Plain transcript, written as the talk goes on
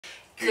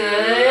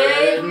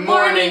Good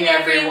morning,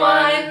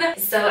 everyone!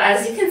 So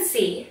as you can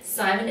see,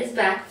 Simon is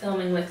back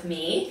filming with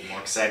me.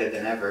 More excited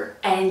than ever.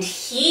 And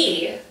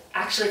he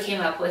actually came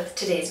up with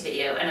today's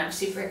video, and I'm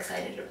super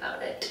excited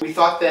about it. We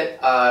thought that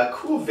a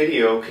cool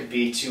video could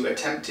be to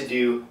attempt to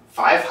do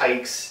 5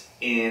 hikes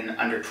in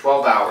under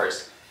 12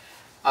 hours.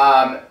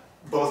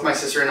 Both my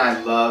sister and I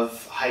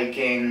love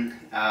hiking.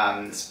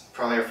 It's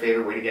probably our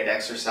favorite way to get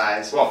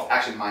exercise. Well,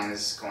 actually mine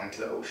is going to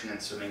the ocean and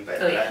swimming, but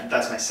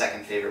that's my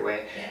second favorite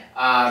way.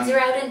 Yeah. 'Cause you're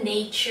out in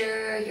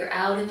nature, you're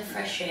out in the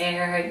fresh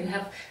air, you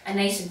have a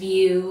nice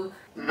view.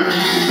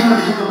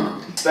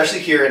 Especially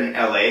here in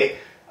LA,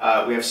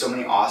 we have so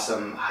many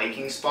awesome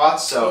hiking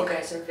spots. So you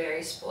guys are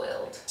very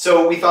spoiled.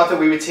 So we thought that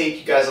we would take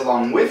you guys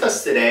along with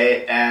us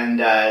today and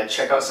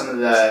check out some of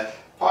the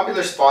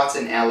popular spots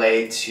in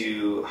LA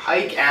to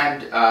hike,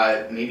 and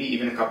maybe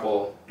even a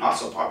couple not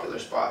so popular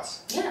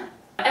spots. Yeah.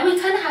 And we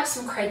kind of have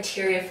some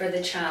criteria for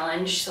the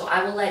challenge, so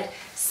I will let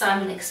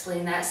Simon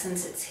explain that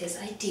since it's his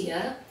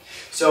idea.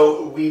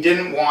 So we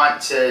didn't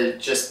want to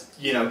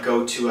just,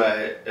 go to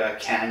a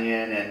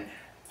canyon and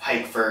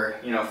hike for,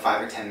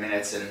 5 or 10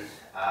 minutes and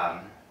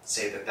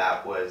say that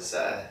that was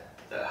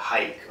the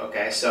hike,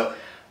 okay? So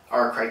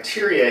our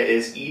criteria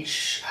is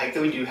each hike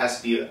that we do has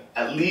to be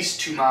at least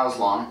 2 miles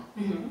long.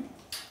 Mm-hmm.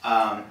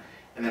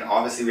 And then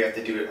obviously we have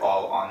to do it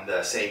all on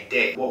the same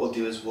day. What we'll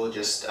do is we'll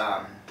just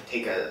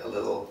take a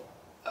little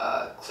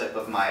clip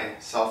of my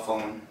cell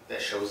phone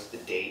that shows the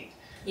date,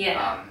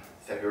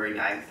 February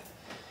 9th.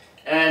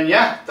 And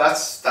yeah,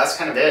 that's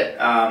kind of it.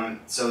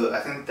 So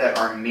I think that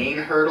our main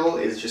hurdle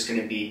is just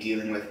going to be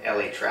dealing with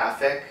LA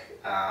traffic,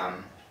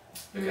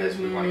 because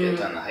we want to get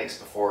done the hikes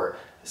before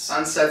the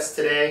sun sets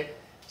today.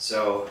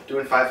 So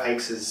doing 5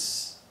 hikes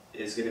is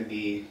going to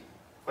be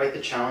quite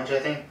the challenge, I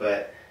think,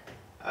 but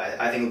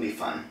I think it'll be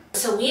fun.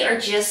 So we are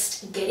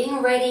just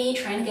getting ready,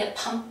 trying to get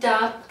pumped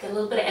up, get a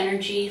little bit of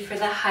energy for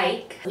the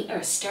hike. We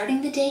are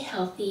starting the day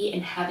healthy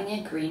and having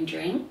a green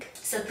drink.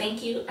 So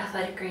thank you,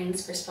 Athletic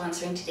Greens, for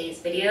sponsoring today's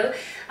video.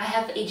 I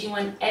have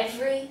AG1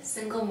 every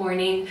single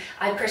morning.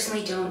 I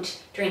personally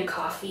don't drink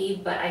coffee,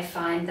 but I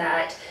find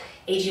that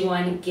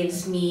AG1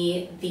 gives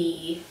me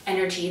the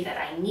energy that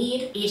I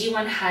need.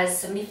 AG1 has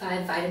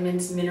 75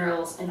 vitamins,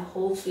 minerals, and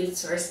whole food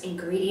source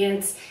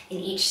ingredients in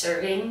each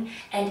serving.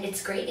 And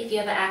it's great if you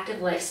have an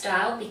active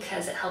lifestyle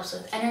because it helps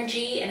with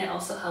energy and it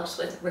also helps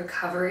with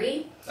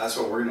recovery. That's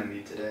what we're gonna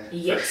need today.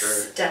 Yes, for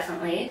sure.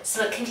 Definitely.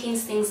 So it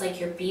contains things like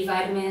your B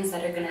vitamins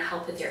that are gonna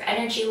help with your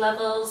energy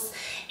levels.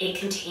 It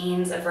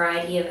contains a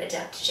variety of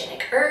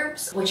adaptogenic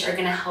herbs, which are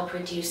gonna help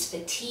reduce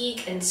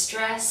fatigue and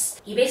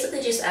stress. You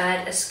basically just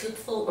add a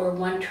scoopful or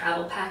 1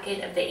 travel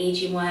packet of the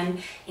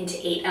AG1 into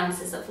 8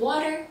 ounces of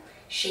water,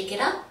 shake it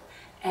up,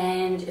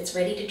 and it's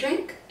ready to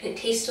drink. It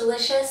tastes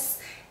delicious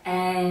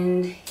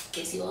and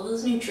gives you all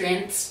those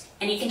nutrients.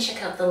 And you can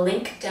check out the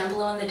link down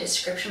below in the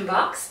description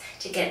box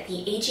to get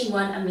the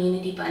AG1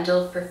 Immunity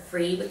Bundle for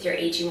free with your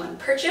AG1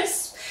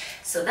 purchase.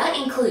 So that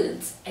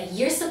includes a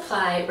year's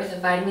supply worth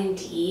of vitamin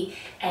D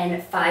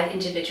and 5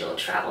 individual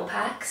travel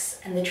packs.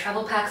 And the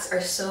travel packs are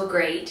so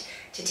great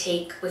to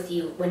take with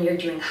you when you're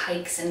doing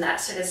hikes and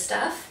that sort of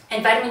stuff.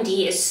 And vitamin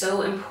D is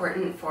so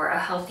important for a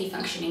healthy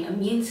functioning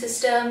immune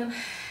system.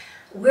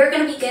 We're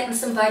gonna be getting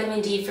some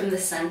vitamin D from the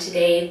sun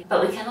today,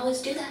 but we can't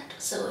always do that.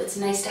 So it's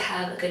nice to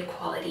have a good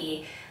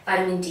quality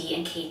vitamin D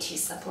and K2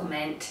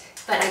 supplement.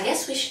 But I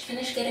guess we should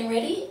finish getting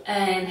ready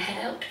and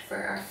head out for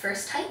our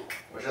first hike.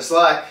 Wish us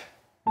luck.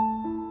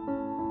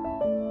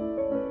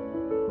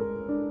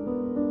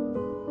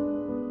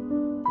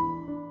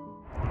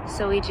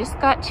 So we just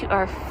got to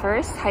our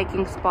first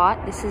hiking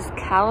spot. This is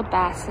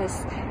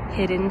Calabasas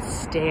Hidden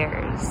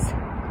Stairs.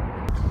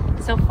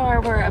 So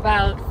far we're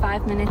about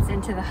 5 minutes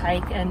into the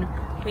hike and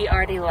we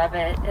already love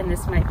it, and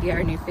this might be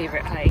our new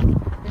favorite hike.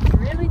 It's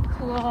really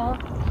cool.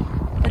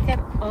 Look at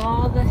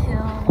all the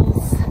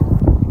hills.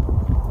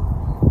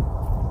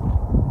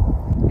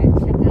 And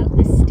check out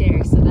the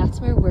stairs. So that's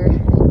where we're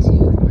headed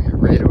to.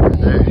 Right over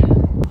there.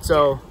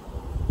 So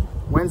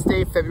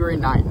Wednesday, February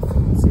 9th.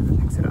 Let's see if it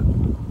picks it up.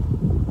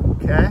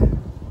 Okay.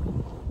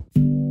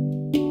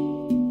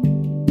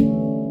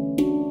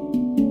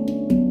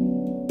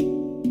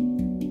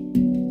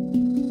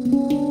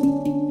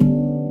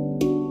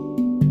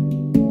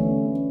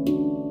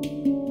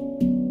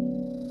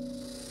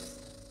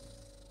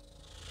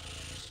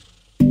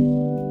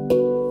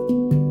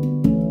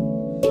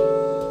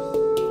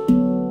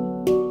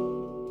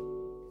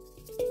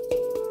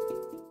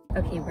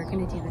 Okay, we're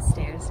gonna do the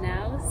stairs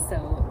now,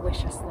 so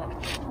wish us luck.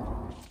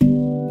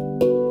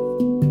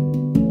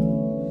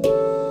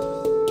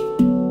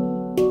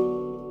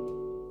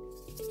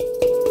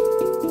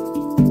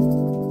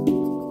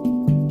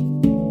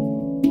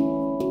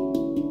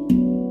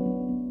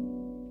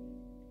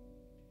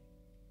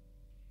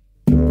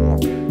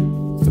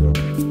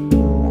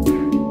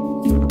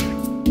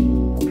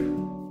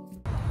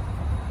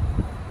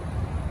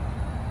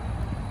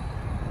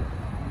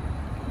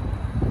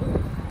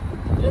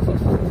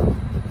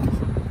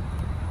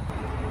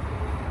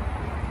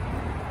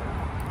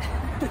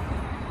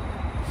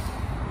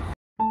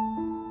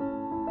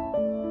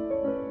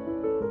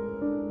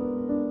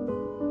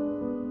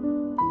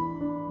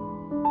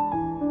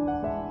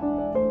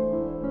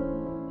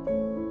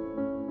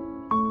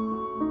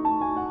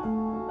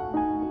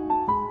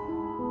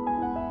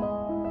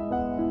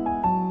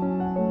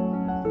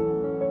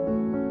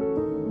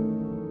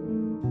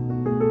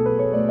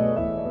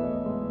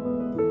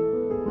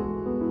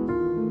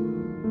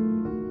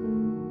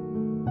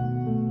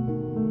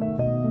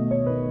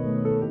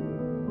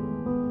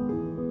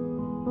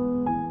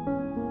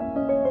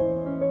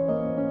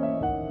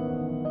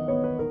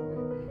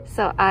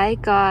 So I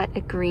got a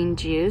green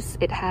juice.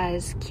 It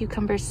has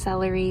cucumber,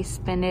 celery,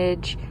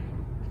 spinach,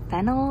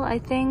 fennel, I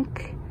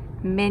think,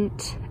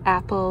 mint,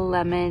 apple,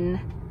 lemon.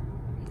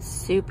 It's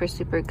super,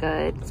 super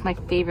good. It's my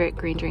favorite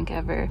green drink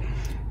ever.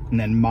 And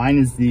then mine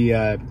is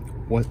the,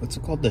 what's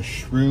it called? The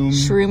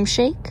Shroom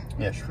shake?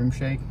 Yeah, shroom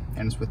shake.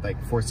 And it's with like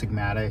Four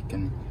Sigmatic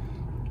and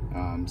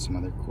some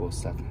other cool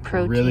stuff.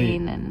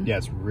 Protein and... Yeah,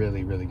 it's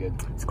really, really good.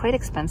 It's quite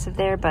expensive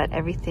there, but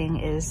everything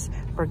is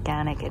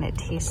organic and it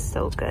tastes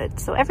so good.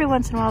 So every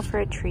once in a while for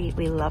a treat,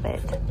 we love it.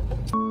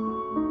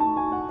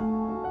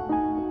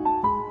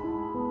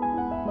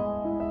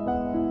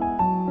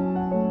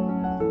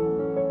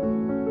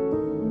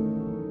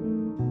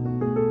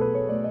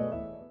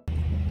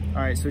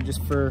 All right, so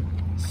just for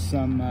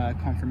some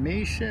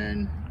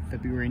confirmation,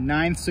 February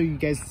 9th, so you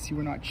guys see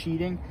we're not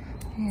cheating.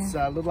 Yeah. It's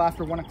a little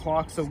after 1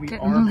 o'clock, so we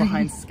are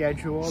behind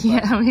schedule. But,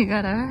 yeah, we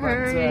gotta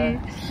hurry.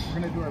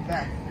 We're gonna do our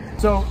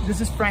best. So this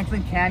is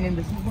Fryman Canyon.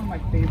 This is one of my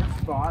favorite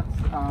spots.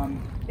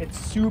 It's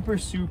super,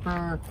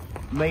 super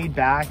laid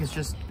back. It's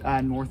just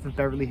north of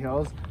Beverly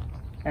Hills.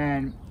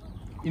 And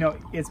you know,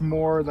 it's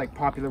more like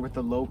popular with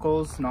the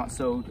locals, not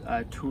so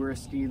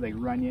touristy like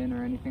Runyon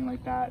or anything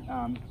like that.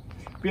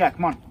 But yeah,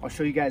 come on, I'll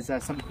show you guys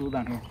something cool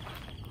down here.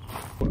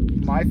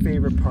 My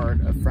favorite part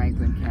of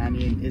Fryman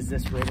Canyon is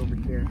this road over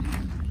here.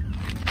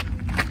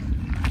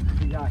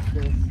 We got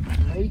this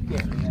lake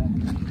area.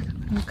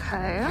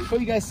 Okay. I'll show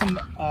you guys some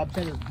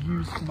better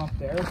views from up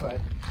there,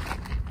 but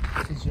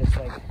it's just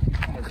like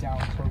kind of down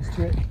close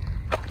to it.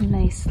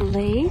 Nice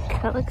lake,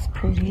 that looks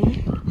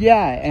pretty.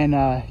 Yeah, and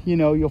you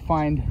know, you'll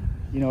find,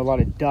 you know, a lot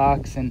of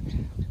ducks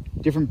and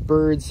different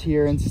birds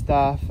here and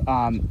stuff.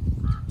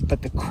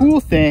 But the cool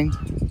thing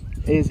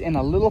is in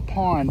a little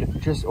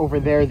pond just over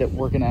there that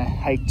we're gonna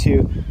hike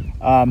to,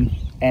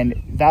 and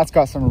that's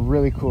got some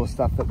really cool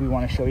stuff that we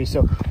want to show you.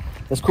 So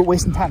let's quit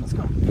wasting time. Let's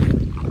go.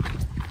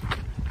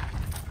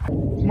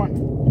 Come on.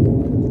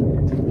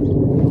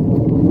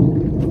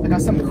 I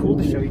got something cool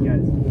to show you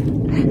guys.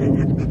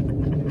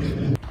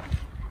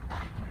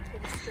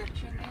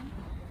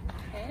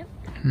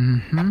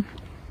 Mm-hmm.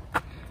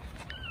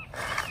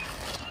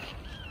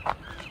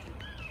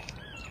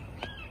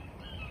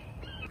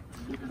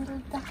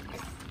 Little ducks.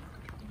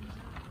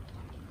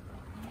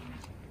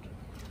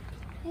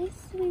 Hey,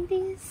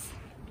 sweeties.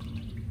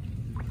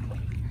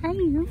 Hi,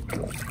 you.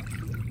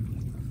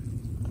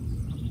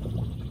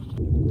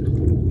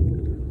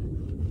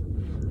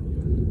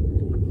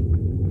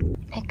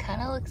 It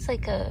kind of looks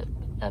like a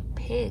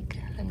pig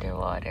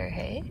underwater,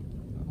 hey?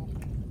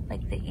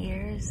 Like the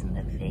ears and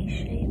the face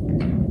shape.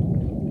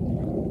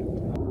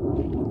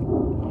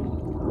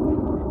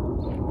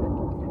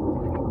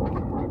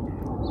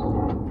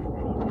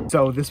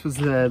 So this was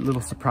a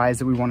little surprise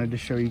that we wanted to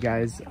show you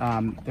guys.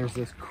 There's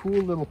this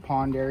cool little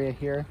pond area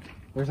here.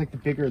 There's like the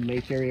bigger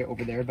lake area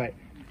over there, but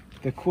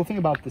the cool thing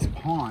about this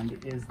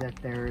pond is that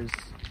there's,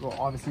 well,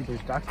 obviously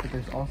there's ducks, but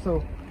there's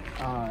also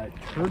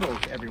turtles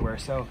everywhere.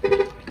 So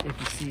if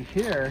you see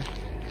here,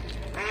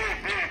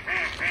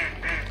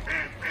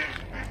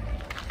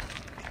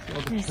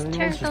 all the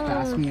turtles just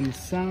basking in the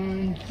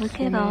sun.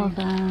 Look at all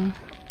them.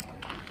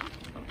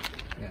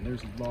 Yeah,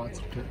 there's lots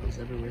of turtles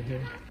everywhere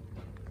here.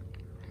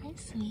 Hi,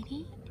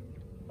 sweetie.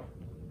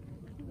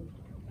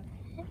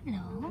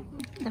 Hello.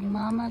 The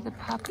mama, the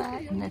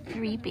papa, and the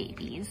 3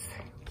 babies.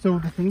 So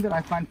the thing that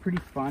I find pretty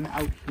fun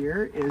out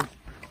here is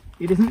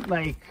it isn't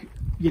like,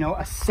 you know,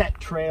 a set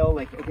trail,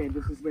 like, okay,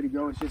 this is where to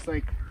go. It's just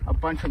like a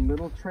bunch of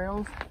little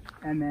trails,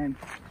 and then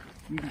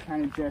you can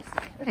kind of just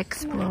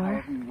explore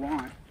however you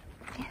want.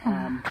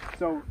 Yeah.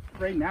 So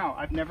right now,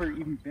 I've never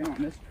even been on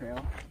this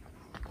trail.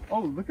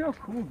 Oh, look how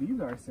cool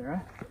these are,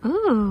 Sarah.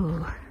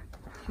 Ooh.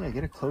 Yeah,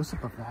 get a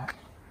close-up of that.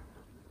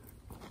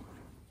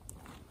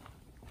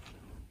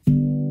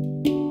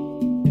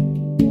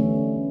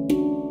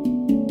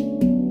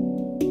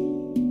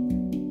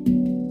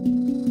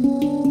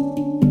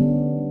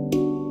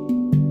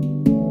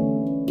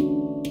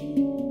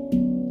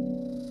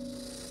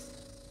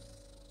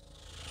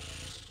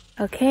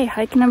 Okay,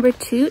 hike number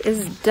 2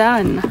 is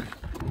done.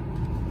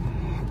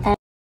 And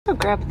I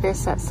grabbed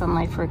this at Sun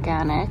Life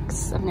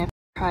Organics. I've never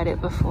tried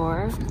it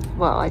before.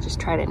 Well, I just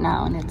tried it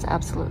now and it's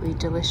absolutely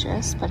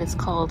delicious, but it's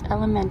called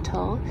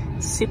Elemental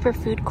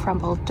Superfood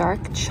Crumble Dark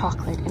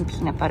Chocolate and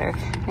Peanut Butter.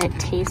 And it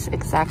tastes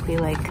exactly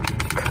like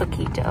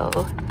cookie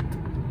dough.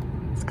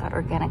 It's got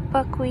organic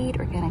buckwheat,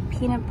 organic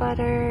peanut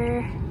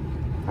butter,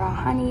 raw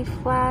honey,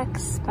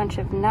 flax, bunch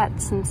of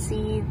nuts and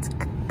seeds,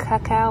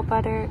 cacao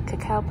butter,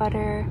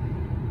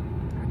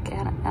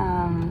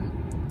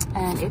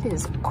 and it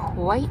is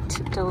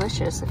quite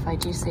delicious if I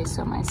do say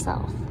so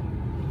myself.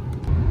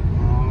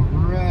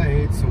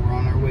 Alright, so we're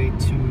on our way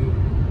to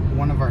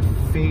one of our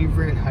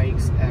favorite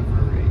hikes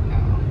ever right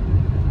now.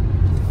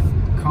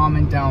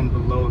 Comment down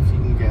below if you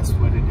can guess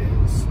what it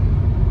is.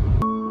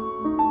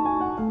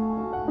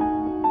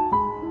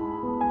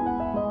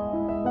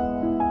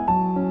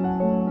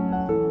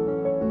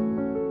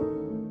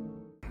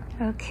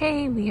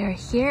 Okay, we are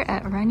here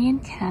at Runyon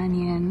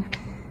Canyon.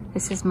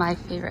 This is my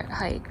favorite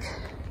hike.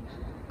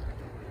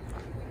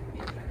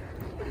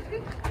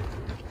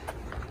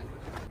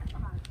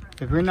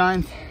 February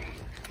 9th,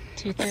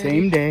 2:30.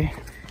 same day.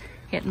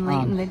 Getting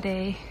late in the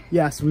day.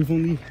 Yeah, so we've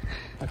only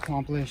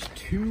accomplished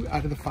 2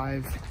 out of the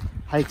 5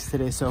 hikes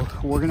today, so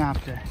we're gonna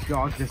have to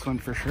jog this one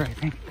for sure, I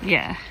think.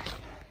 Yeah.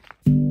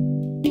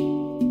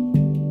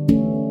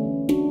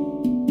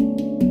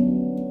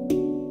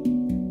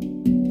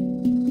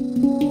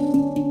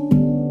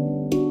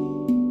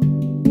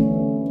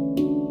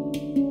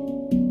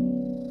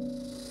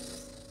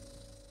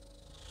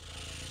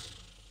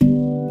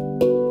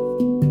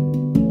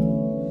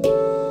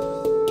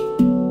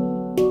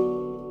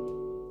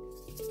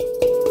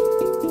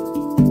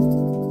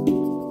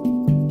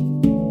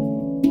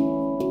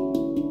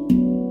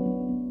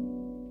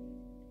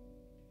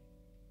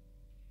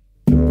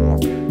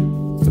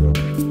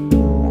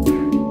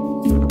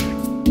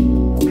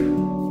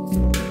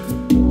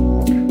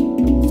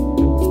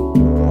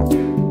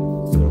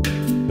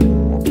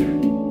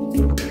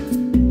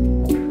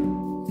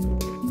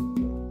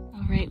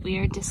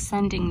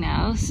 Descending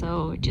now,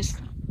 so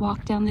just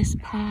walk down this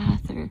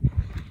path or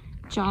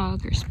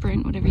jog or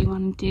sprint, whatever you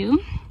want to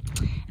do.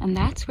 And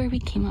that's where we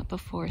came up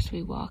before, so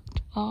we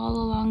walked all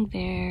along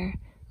there,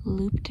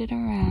 looped it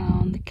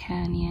around the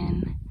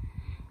canyon,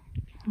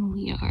 and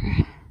we are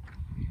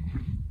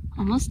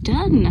almost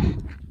done.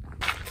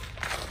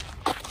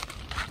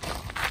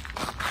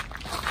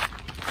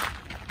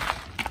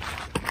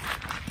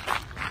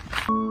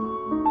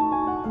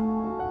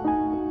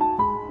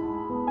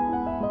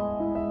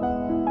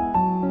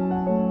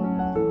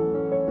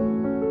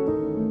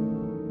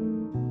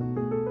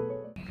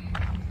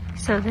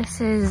 So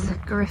this is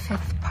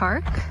Griffith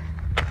Park,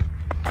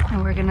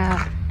 and we're gonna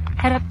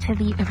head up to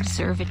the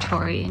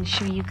observatory and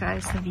show you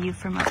guys the view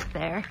from up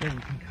there. Yeah, you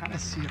can kind of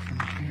see it from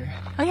here.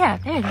 Oh yeah,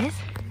 there it is.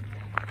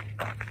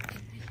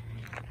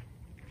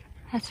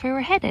 That's where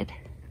we're headed.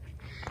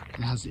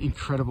 It has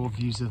incredible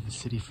views of the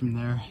city from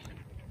there.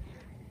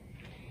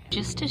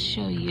 Just to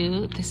show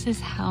you, this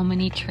is how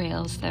many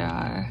trails there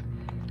are.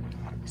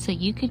 So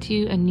you could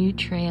do a new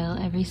trail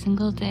every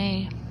single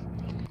day.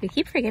 We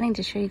keep forgetting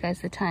to show you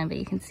guys the time, but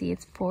you can see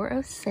it's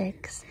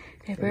 4:06,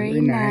 February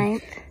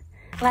 9th.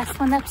 Last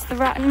one up's the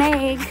rotten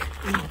egg.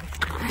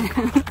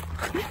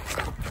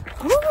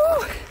 Woo!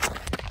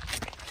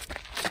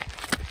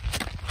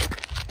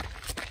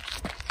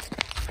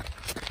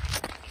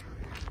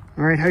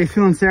 All right, how you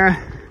feeling,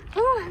 Sarah?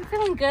 Oh, I'm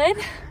feeling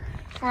good.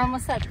 We're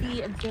almost at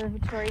the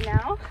observatory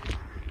now.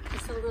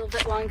 Just a little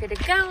bit longer to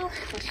go.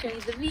 I'll show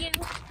you the view.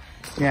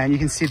 Yeah, and you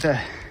can see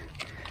the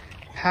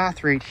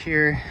path right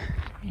here.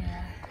 Yeah.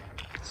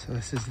 So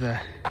this is the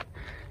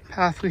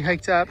path we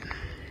hiked up.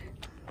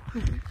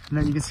 And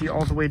then you can see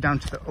all the way down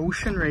to the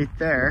ocean right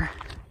there,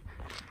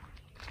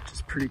 which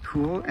is pretty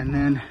cool. And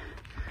then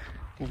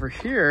over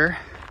here,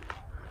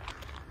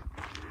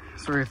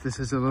 sorry if this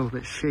is a little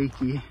bit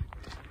shaky.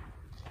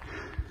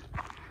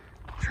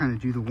 I'm trying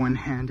to do the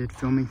one-handed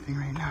filming thing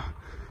right now.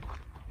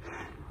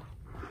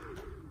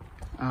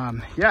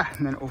 Yeah,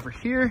 and then over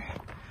here,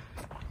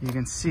 you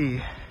can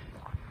see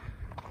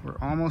we're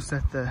almost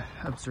at the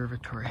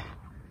observatory.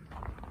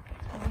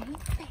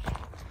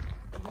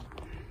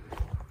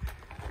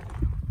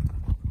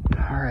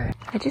 All right.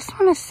 I just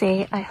want to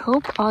say, I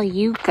hope all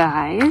you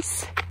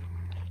guys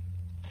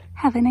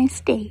have a nice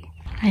day.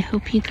 I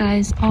hope you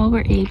guys all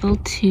were able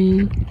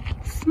to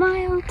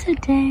smile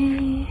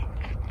today.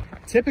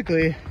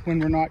 Typically, when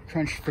we're not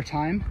crunched for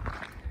time,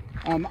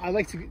 I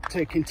like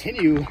to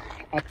continue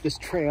up this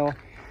trail.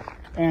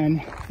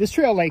 And this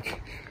trail like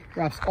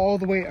wraps all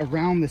the way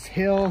around this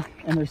hill,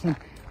 and there's some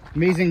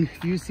amazing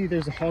views. See,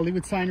 there's a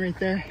Hollywood sign right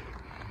there.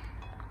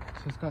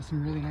 So it's got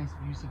some really nice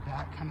views of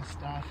that kind of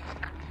stuff.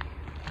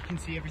 You can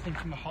see everything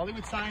from the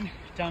Hollywood sign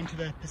down to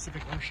the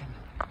Pacific Ocean.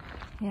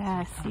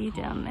 Yeah, see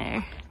down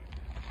there.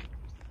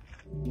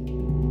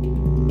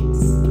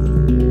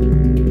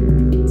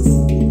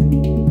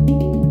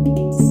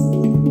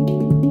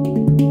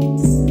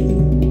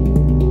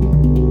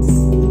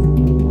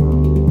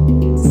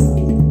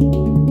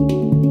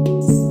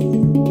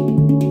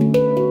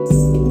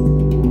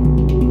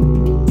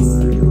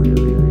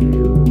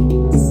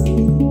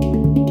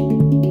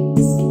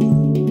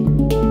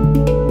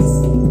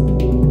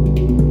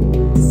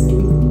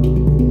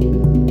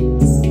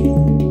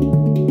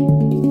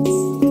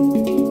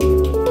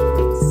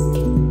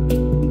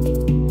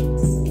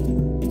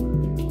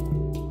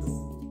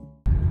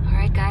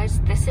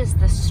 This is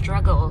the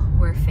struggle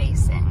we're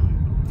facing.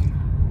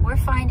 We're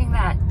finding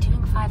that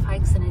doing 5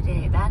 hikes in a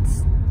day,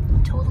 that's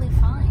totally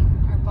fine.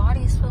 Our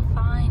bodies feel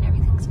fine,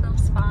 everything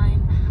feels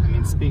fine. I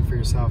mean, speak for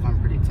yourself, I'm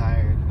pretty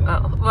tired.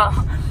 But...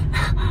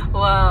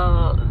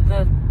 well,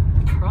 the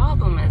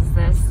problem is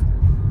this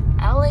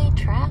LA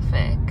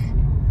traffic.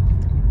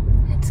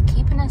 It's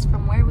keeping us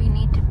from where we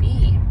need to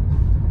be.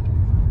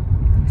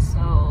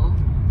 So...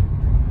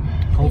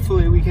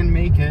 hopefully we can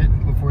make it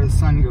before the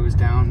sun goes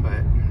down,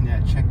 but yeah,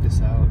 check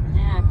this out.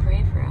 Yeah,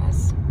 pray for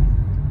us.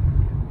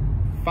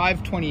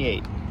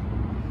 5:28.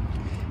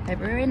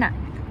 February 9th.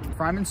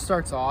 Fryman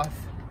starts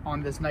off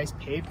on this nice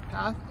paved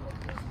path,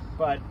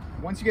 but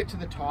once you get to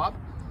the top,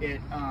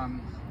 it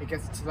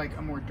gets to like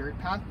a more dirt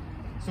path.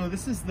 So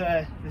this is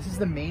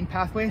the main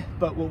pathway,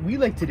 but what we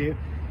like to do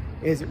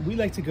is we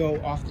like to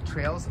go off the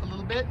trails a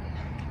little bit.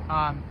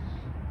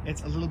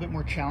 It's a little bit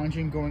more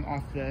challenging going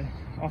off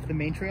the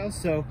main trails.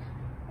 So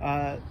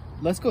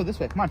let's go this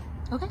way. Come on.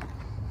 Okay.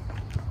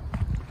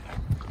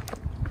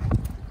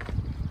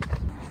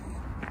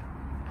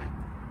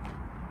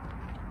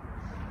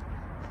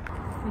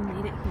 We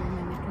made it here in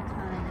the nick of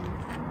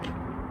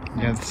time.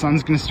 Yeah, the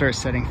sun's gonna start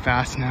setting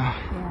fast now.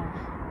 Yeah.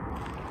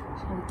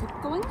 Shall we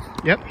keep going?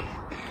 Yep.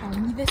 Follow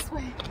me this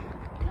way.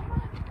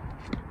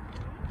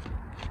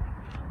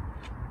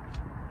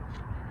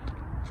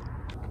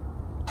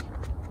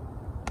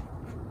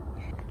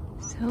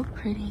 So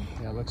pretty.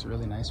 Yeah, it looks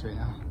really nice right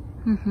now.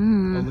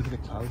 Mm-hmm. Oh, look at the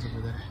clouds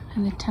over there.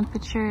 And the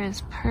temperature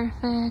is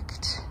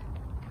perfect.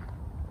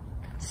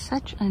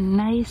 Such a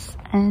nice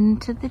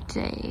end to the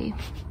day.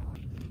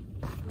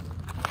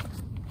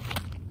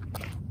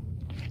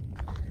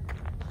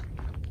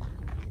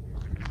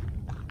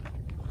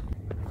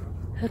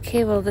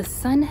 Okay, well the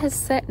sun has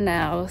set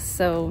now,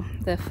 so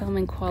the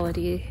filming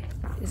quality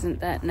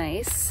isn't that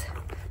nice.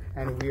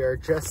 And we are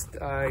just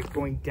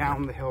going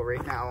down the hill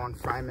right now on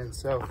Fryman,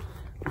 so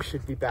we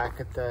should be back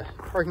at the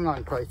parking lot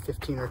in probably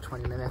 15 or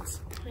 20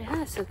 minutes.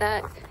 Yeah, so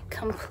that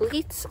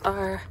completes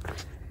our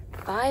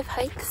 5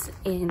 hikes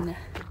in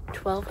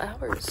 12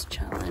 hours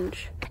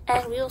challenge.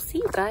 And we will see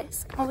you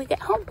guys when we get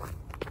home.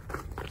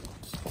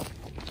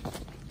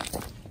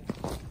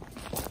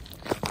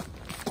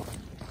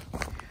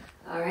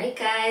 All right,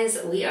 guys,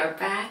 we are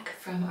back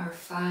from our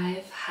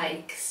 5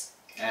 hikes.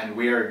 And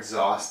we are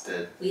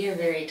exhausted. We are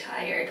very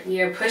tired.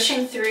 We are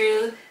pushing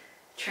through,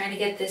 trying to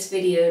get this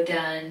video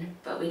done,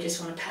 but we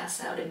just want to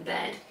pass out in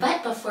bed.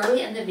 But before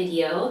we end the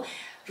video,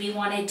 we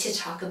wanted to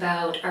talk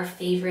about our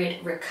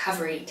favorite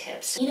recovery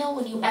tips. You know,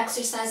 when you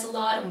exercise a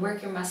lot and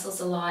work your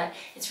muscles a lot,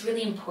 it's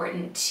really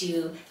important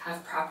to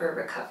have proper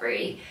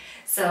recovery.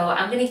 So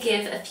I'm going to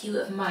give a few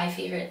of my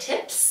favorite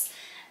tips.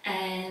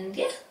 And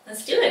yeah,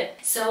 let's do it.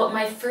 So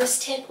my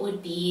first tip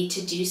would be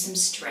to do some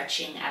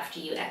stretching after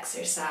you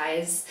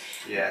exercise.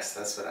 Yes,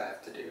 that's what I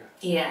have to do.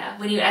 Yeah,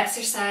 when you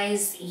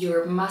exercise,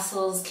 your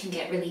muscles can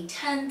get really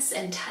tense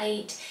and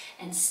tight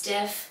and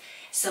stiff.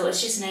 So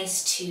it's just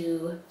nice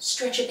to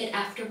stretch a bit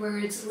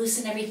afterwards,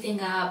 loosen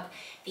everything up,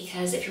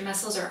 because if your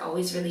muscles are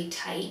always really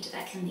tight,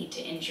 that can lead to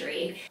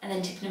injury. And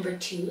then tip number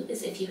 2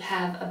 is if you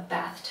have a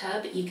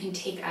bathtub, you can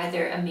take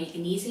either a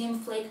magnesium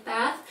flake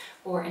bath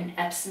or an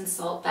Epsom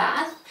salt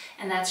bath,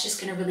 and that's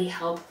just gonna really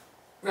help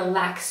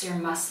relax your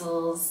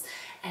muscles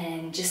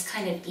and just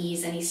kind of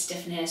ease any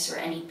stiffness or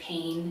any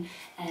pain,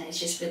 and it's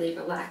just really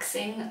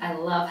relaxing. I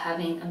love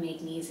having a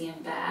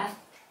magnesium bath.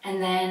 And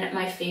then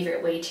my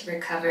favorite way to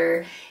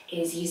recover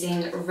is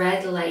using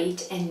red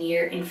light and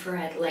near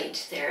infrared light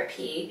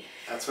therapy.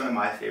 That's one of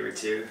my favorite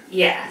too.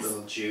 Yes.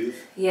 Little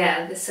Juve.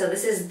 Yeah, so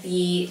this is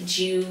the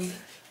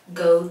Juve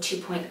Go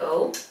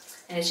 2.0,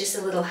 and it's just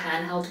a little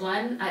handheld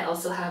one. I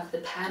also have the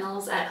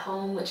panels at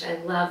home, which I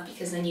love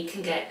because then you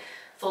can get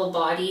full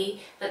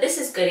body, but this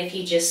is good if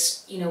you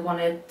just, want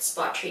to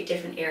spot treat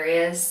different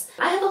areas.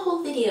 I have a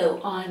whole video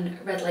on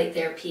red light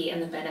therapy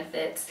and the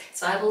benefits,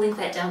 so I will link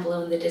that down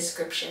below in the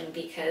description,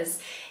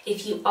 because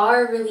if you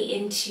are really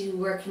into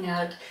working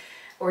out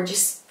or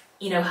just,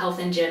 health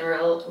in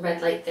general,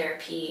 red light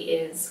therapy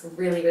is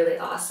really, really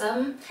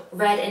awesome.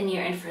 Red and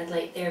near infrared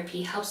light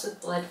therapy helps with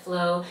blood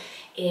flow.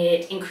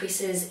 It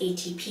increases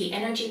ATP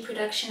energy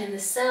production in the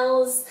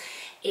cells.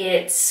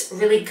 It's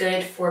really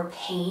good for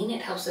pain.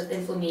 It helps with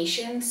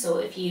inflammation. So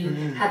if you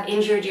have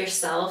injured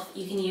yourself,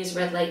 you can use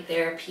red light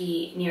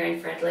therapy, near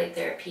infrared light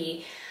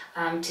therapy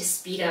to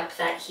speed up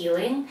that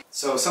healing.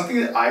 So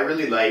something that I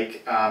really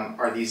like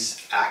are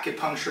these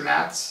acupuncture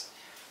mats.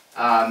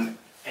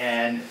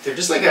 And they're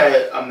just like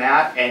a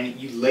mat, and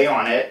you lay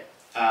on it.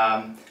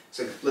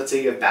 So let's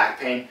say you have back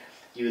pain.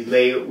 You would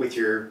lay with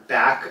your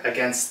back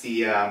against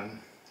the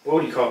what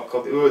would you call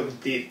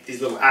it? These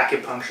little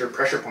acupuncture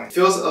pressure points. It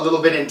feels a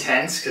little bit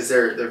intense because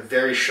they're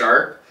very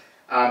sharp,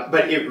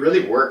 but it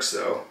really works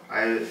though.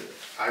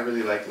 I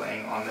really like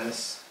laying on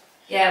this.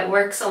 Yeah, it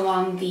works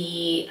along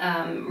the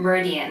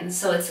meridian,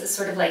 so it's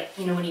sort of like,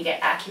 when you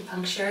get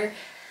acupuncture.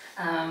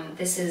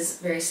 This is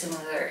very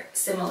similar.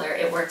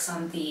 It works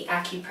on the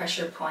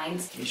acupressure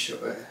points. Let me show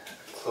a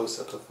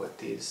close-up of what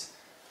these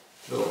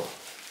little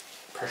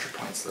pressure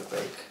points look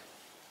like.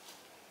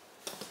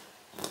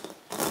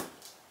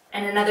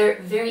 And another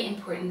very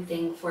important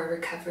thing for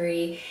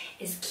recovery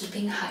is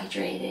keeping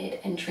hydrated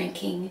and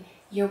drinking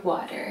your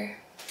water.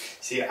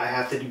 See, I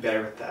have to do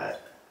better with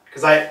that.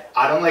 Because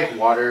I don't like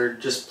water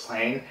just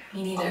plain.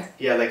 Me neither.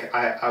 Yeah, like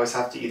I always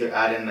have to either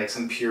add in like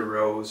some pure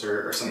rose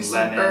or some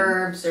lemon.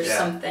 Herbs or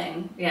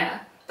something, yeah.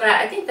 But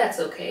I think that's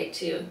okay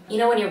too.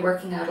 When you're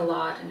working out a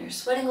lot and you're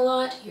sweating a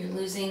lot, you're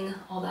losing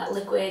all that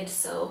liquid,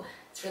 so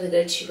it's really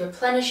good to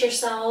replenish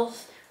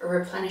yourself, or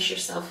replenish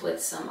yourself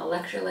with some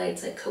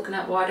electrolytes like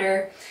coconut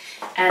water.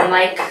 And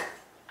like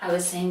I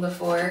was saying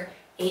before,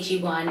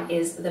 AG1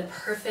 is the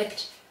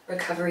perfect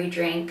recovery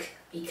drink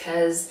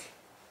because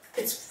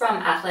it's from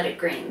Athletic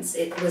Greens.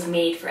 It was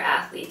made for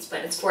athletes,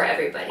 but it's for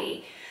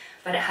everybody.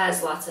 but it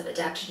has lots of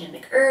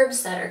adaptogenic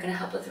herbs that are going to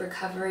help with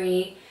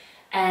recovery.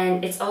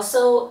 And it's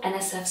also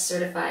NSF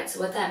certified. So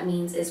what that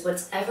means is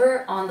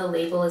whatever on the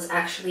label is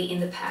actually in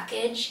the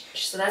package.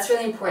 So that's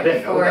really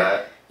important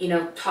for, you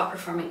know, top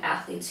performing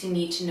athletes who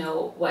need to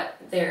know what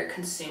they're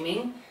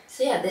consuming.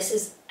 So yeah, this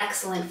is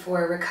excellent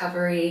for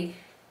recovery,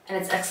 and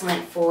it's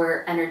excellent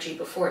for energy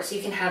before. So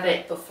you can have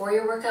it before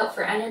your workout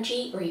for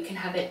energy, or you can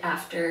have it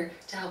after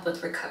to help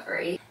with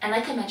recovery. And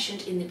like I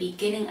mentioned in the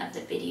beginning of the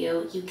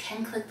video, you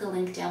can click the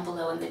link down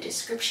below in the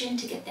description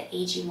to get the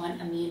AG1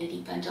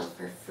 Immunity Bundle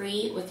for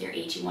free with your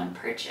AG1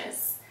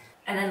 purchase.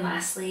 And then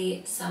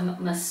lastly,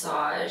 some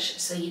massage.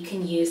 So you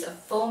can use a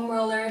foam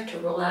roller to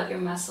roll out your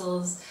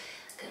muscles,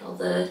 get all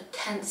the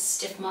tense,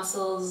 stiff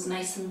muscles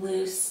nice and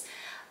loose,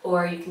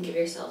 or you can give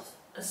yourself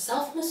a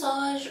self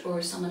massage,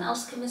 or someone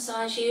else can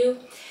massage you.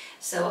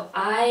 So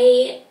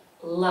I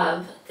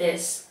love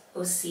this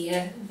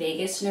Osea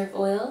Vagus Nerve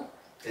Oil.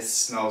 It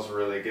smells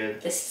really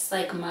good. This is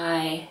like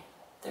my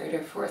 3rd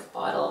or 4th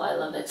bottle. I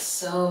love it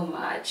so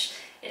much.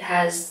 It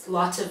has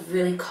lots of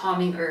really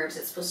calming herbs.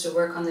 It's supposed to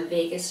work on the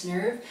vagus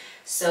nerve,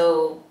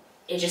 so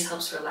it just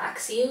helps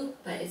relax you,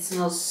 but it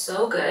smells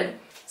so good.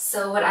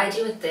 So what I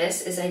do with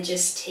this is I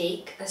just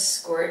take a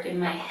squirt in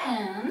my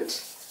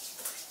hand,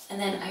 and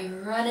then I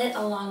run it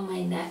along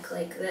my neck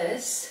like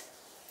this.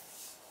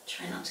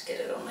 Try not to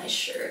get it on my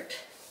shirt.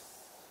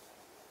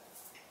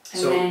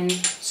 And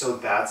so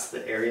that's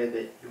the area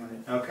that you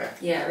want to, okay.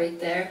 Yeah, right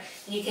there.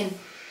 And you can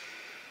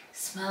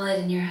smell it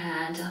in your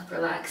hand to help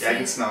relax you. Yeah, I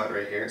can smell it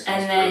right here. It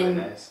smells and then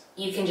really nice.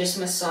 You can just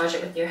massage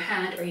it with your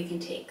hand, or you can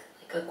take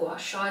like a gua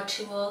sha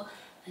tool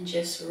and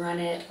just run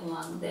it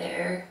along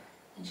there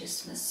and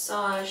just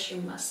massage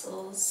your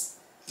muscles.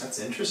 That's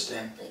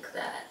interesting. Like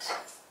that.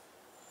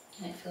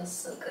 And it feels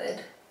so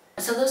good.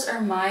 So those are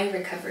my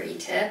recovery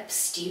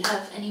tips. Do you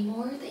have any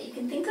more that you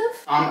can think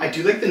of? I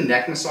do like the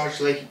neck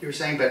massage like you were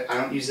saying, but I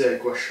don't use a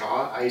gua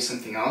sha. I use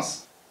something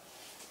else.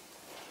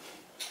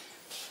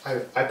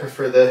 I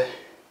prefer the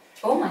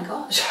oh my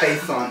gosh,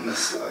 Python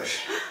massage.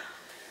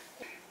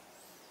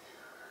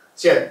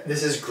 So yeah,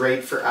 this is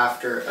great for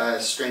after a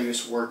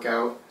strenuous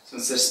workout. So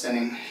instead of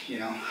spending, you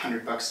know,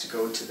 $100 to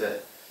go to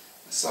the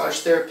massage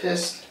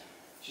therapist,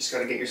 you just got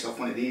to get yourself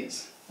one of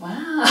these.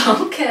 Wow,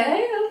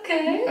 okay.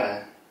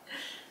 Yeah.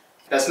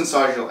 Best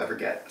massage you'll ever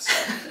get.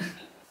 So.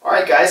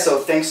 Alright guys, so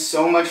thanks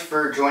so much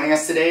for joining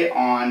us today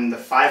on the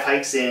 5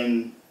 hikes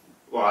in,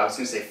 well, I was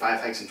going to say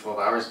 5 hikes in 12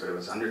 hours, but it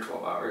was under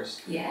 12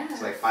 hours. Yeah.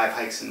 It's like 5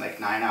 hikes in like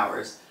 9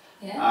 hours.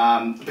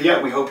 Yeah. But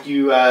yeah, we hope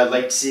you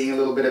liked seeing a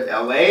little bit of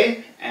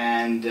LA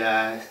and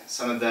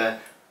some of the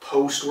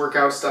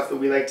post-workout stuff that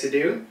we like to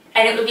do.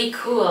 And it would be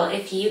cool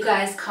if you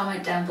guys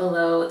comment down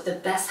below the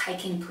best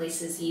hiking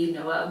places you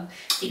know of.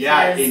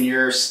 Yeah, in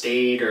your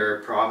state or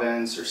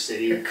province or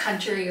city. Or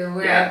country or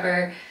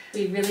wherever. Yeah.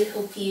 We really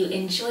hope you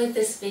enjoyed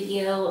this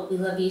video. We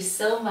love you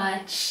so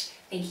much.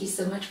 Thank you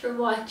so much for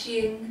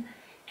watching.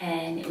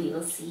 And we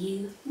will see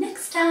you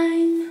next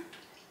time.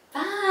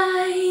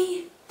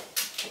 Bye.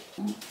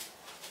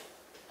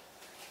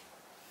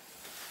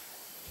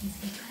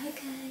 Say bye,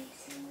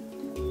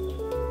 guys.